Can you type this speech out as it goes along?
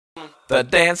The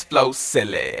dance flow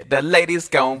silly, the ladies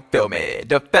gon' feel me,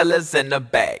 the fellas in the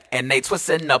back, and they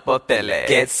twisting up a filly.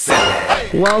 Get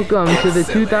silly. Welcome to the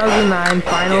 2009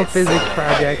 Final Physics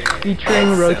Project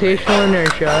featuring Rotational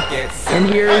Inertia, and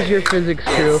here is your physics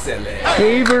crew: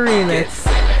 Dave Arenas,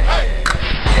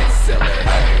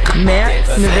 Matt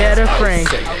Nevada Frank,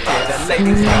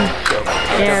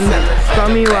 and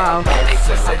Summy Lau,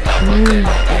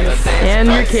 and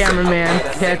your cameraman,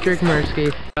 Patrick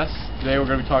Mursky. Today we're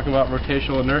going to be talking about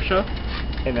rotational inertia.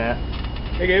 Hey Matt.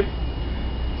 Hey Gabe.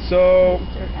 So,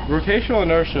 rotational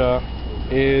inertia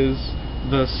is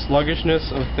the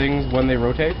sluggishness of things when they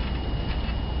rotate,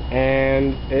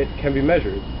 and it can be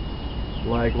measured.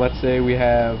 Like, let's say we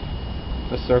have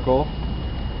a circle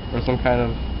or some kind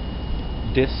of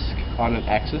disc on an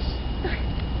axis,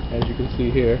 as you can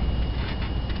see here.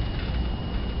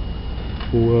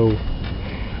 Whoa.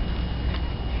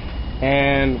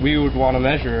 And we would want to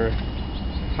measure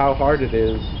how hard it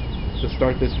is to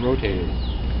start this rotating.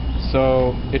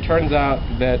 So it turns out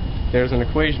that there's an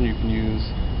equation you can use,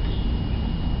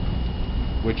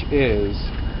 which is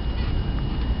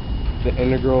the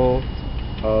integral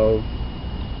of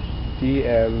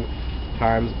dm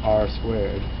times r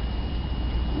squared.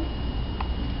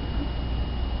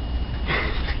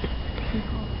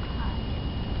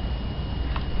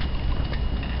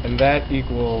 And that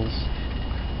equals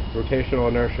rotational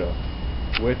inertia,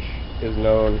 which is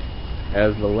known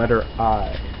as the letter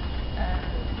I.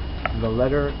 The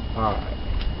letter I.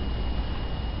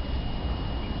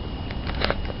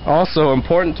 Also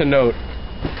important to note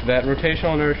that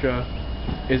rotational inertia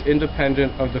is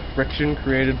independent of the friction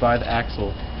created by the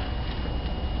axle.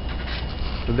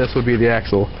 So this would be the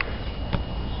axle.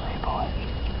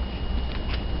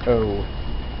 Oh.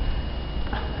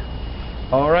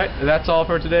 Alright, that's all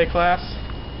for today, class.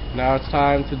 Now it's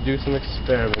time to do some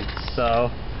experiments. So,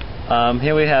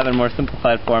 here we have in more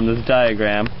simplified form this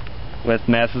diagram with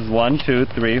masses 1, 2,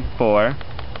 3, 4,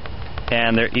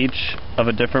 and they're each of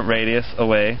a different radius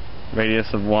away,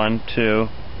 radius of 1, 2,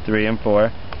 3, and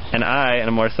 4, and I, in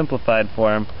a more simplified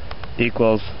form,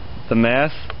 equals the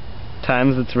mass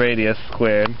times its radius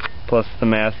squared plus the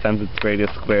mass times its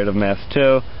radius squared of mass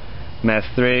 2, mass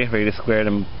 3, radius squared,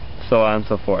 and so on and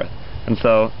so forth. And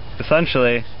so,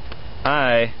 essentially,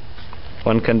 I,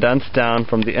 when condensed down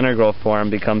from the integral form,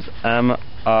 becomes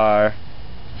mr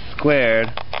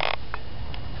squared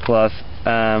plus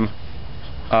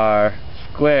mr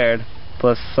squared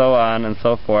plus so on and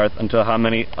so forth until how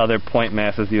many other point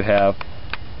masses you have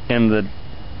in the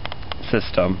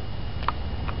system.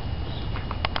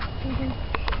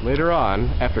 Later on,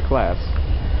 after class.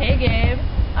 Hey Gabe,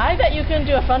 I bet you can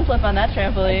do a fun flip on that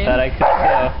trampoline. That I could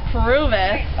do. Prove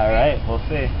it. Alright, we'll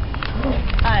see.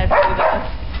 I have to do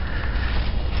this.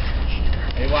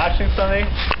 Are you watching something?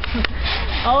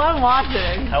 Oh, I'm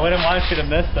watching. I wouldn't want you to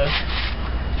miss this.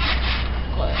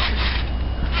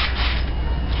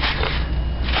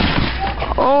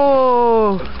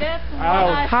 Oh, That's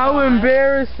Ow. how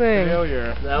embarrassing!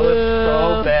 Failure. That was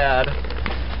so bad.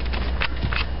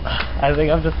 I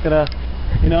think I'm just gonna,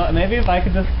 you know, maybe if I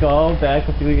could just go back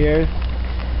a few years,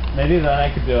 maybe then I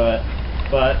could do it.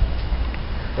 But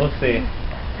we'll see.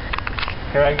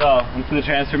 Here I go into the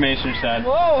transformation shed.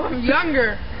 Whoa, I'm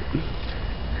younger.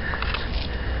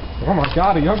 Oh my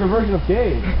god, a younger version of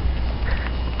Gabe.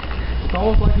 It's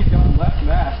almost like he's got less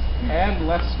mass and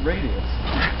less radius.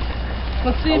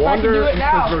 Let's see if I can do it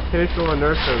now. I wonder if his rotational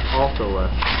inertia is also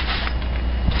less.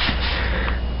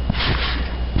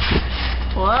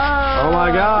 Whoa. Oh my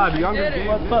god, younger Gabe.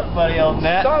 What's up, buddy, old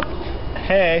Matt? What's up?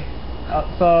 Hey.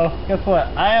 So, guess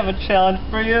what? I have a challenge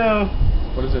for you.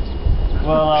 What is it?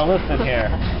 Well, listen here.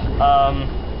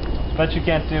 Bet you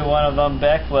can't do one of them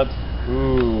backflips.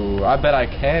 Ooh, I bet I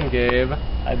can, Gabe.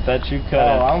 I bet you could.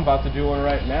 Oh, I'm about to do one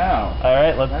right now.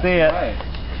 Alright, let's see it. Right.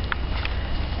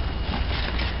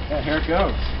 Yeah, here it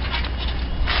goes.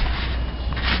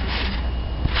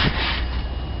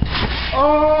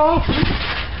 Oh!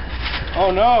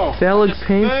 Oh no! That looks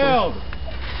painful. Failed!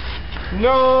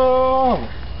 No!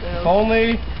 If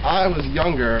only I was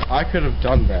younger, I could have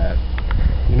done that.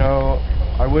 You know,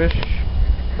 I wish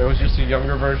there was just a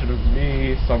younger version of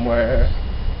me somewhere,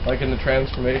 like in the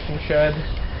transformation shed,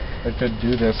 that could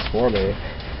do this for me.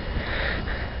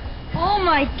 Oh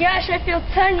my gosh, I feel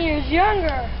 10 years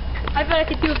younger. I bet I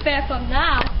could do a backflip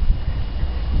now.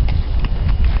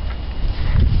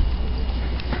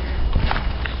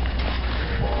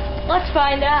 Let's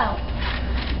find out.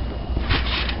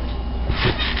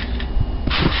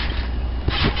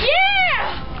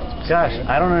 Yeah! Gosh,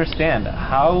 I don't understand.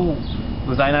 How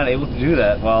was I not able to do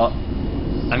that? Well,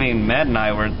 I mean, Matt and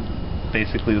I were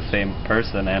basically the same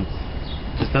person, and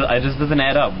It just doesn't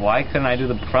add up. Why couldn't I do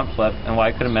the front flip, and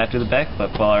why couldn't Matt do the back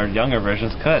flip while our younger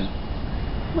versions could?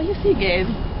 Well, you see, Gabe,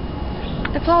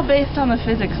 it's all based on the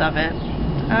physics of it.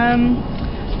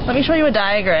 Let me show you a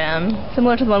diagram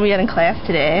similar to the one we had in class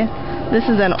today. This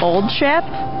is an old chap,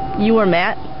 you or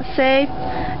Matt, say,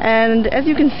 and as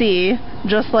you can see,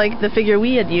 just like the figure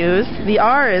we had used, the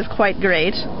R is quite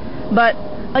great, but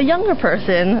a younger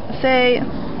person, say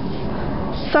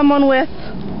someone with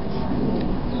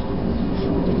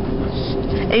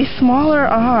a smaller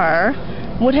R,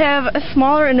 would have a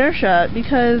smaller inertia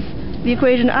because the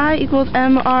equation I equals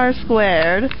mr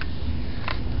squared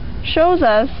shows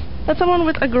us that someone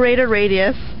with a greater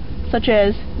radius, such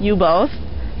as you both,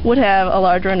 would have a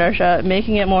larger inertia,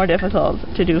 making it more difficult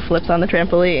to do flips on the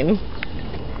trampoline.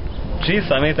 Geez,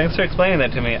 Sammy, thanks for explaining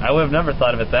that to me. I would have never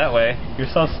thought of it that way. You're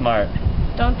so smart.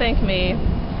 Don't thank me.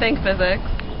 Thank physics.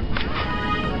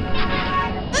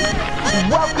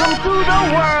 Welcome to the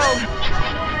world.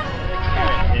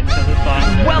 Into the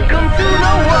song. Welcome to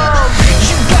the world.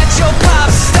 You got your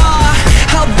pop star.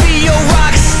 I'll be your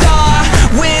rock star.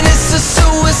 When it's a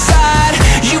suicide,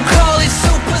 you call it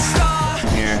superstar.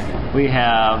 Here we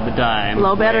have the dime.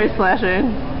 Low battery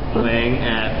splashing. Weighing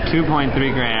at 2.3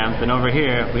 grams, and over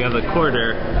here we have the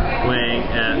quarter weighing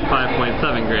at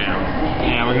 5.7 grams.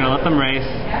 And we're going to let them race,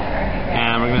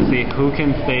 and we're going to see who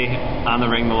can stay on the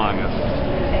ring the longest.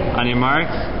 On your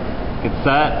marks, get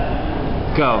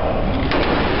set, go.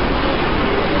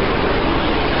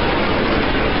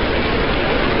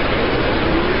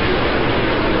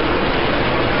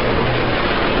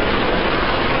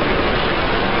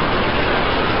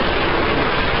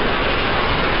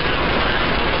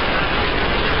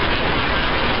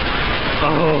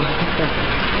 Oh,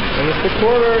 and it's the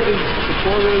quarter is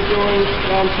going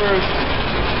down first.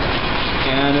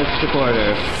 And it's the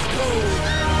quarter.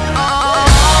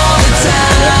 All the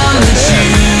time that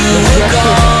you were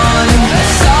gone,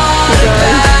 thought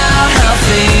about how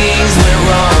things went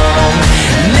wrong.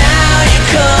 Now you're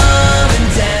coming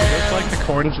down. Just like the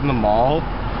corns in the mall,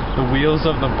 the wheels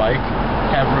of the bike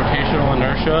have rotational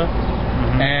inertia,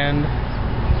 and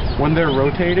when they're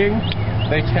rotating,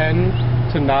 they tend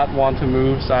to not want to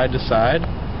move side to side.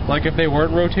 Like if they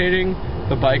weren't rotating,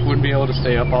 the bike wouldn't be able to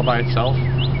stay up all by itself.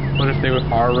 But if they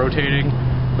are rotating,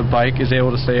 the bike is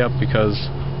able to stay up because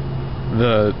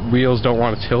the wheels don't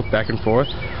want to tilt back and forth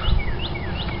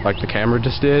like the camera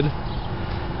just did.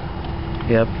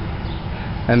 Yep.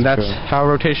 And that's how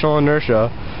rotational inertia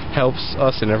helps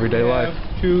us in everyday life.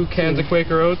 Two cans of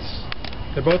Quaker Oats.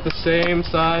 They're both the same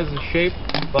size and shape,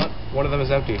 but one of them is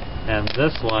empty. And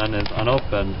this one is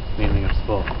unopened, meaning it's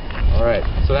full. Alright,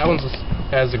 so that one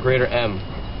has a greater M,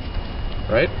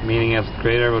 right? Meaning it's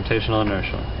greater rotational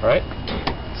inertia. Alright?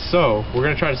 So, we're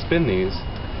going to try to spin these,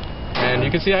 and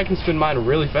you can see I can spin mine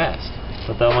really fast.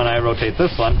 But then when I rotate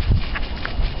this one,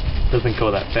 it doesn't go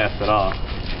that fast at all.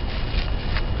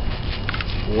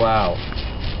 Wow.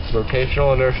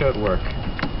 Rotational inertia at work.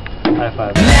 High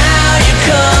five. Now you're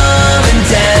coming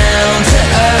down to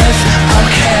earth.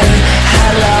 Okay,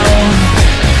 hello.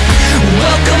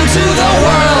 Welcome to the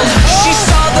world. She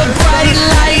saw the bright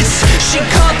lights. She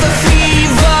caught the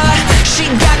fever. She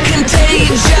got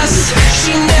contagious.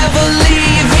 She never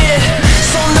leave it.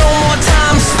 So no more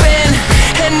time spent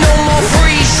and no more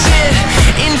free shit.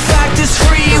 In fact, this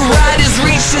free ride has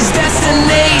reached its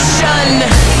destination.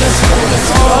 Let's go,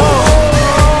 let's go.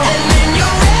 And then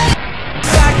you're ready. In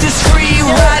fact, this free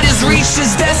ride has reached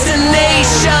its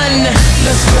destination.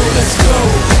 Let's go, let's go.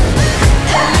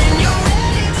 And then you're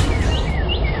ready to go.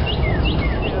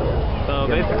 So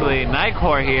basically,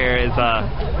 Nicor here is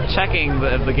checking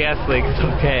if the gas leak is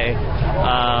okay.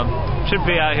 Should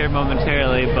be out here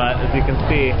momentarily, but as you can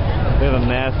see, we have a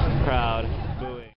massive crowd.